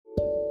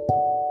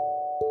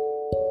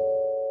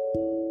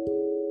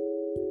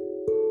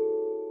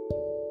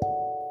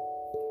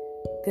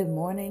Good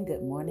morning,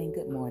 good morning,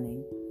 good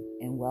morning,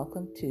 and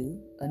welcome to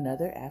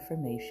another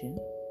affirmation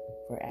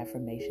for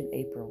Affirmation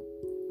April.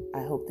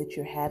 I hope that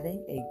you're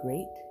having a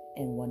great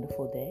and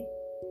wonderful day.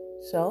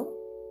 So,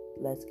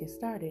 let's get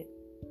started.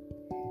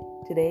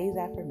 Today's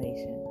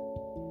affirmation: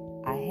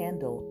 I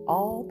handle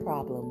all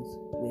problems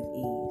with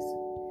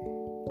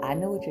ease. I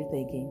know what you're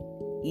thinking,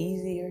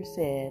 easier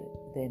said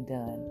than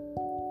done.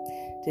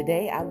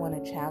 Today, I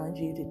want to challenge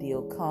you to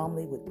deal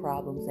calmly with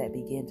problems that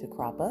begin to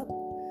crop up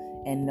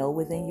and know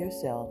within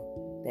yourself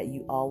that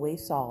you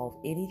always solve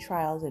any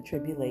trials and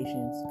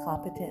tribulations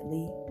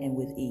competently and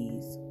with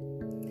ease.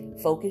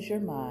 Focus your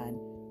mind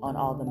on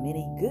all the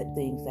many good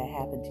things that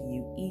happen to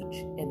you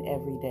each and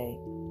every day.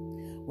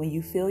 When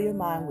you fill your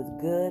mind with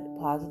good,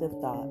 positive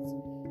thoughts,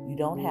 you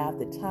don't have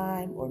the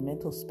time or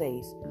mental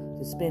space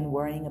to spend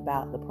worrying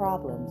about the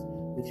problems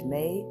which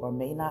may or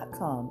may not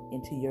come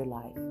into your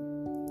life.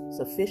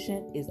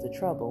 Sufficient is the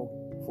trouble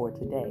for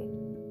today.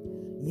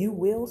 You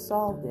will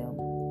solve them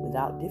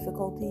without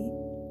difficulty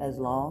as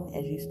long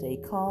as you stay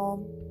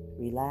calm,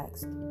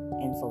 relaxed,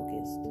 and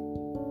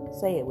focused.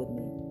 Say it with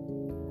me.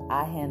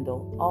 I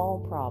handle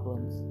all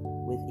problems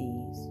with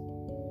ease.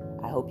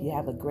 I hope you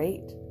have a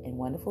great and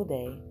wonderful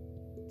day.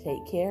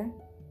 Take care,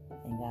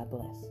 and God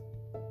bless.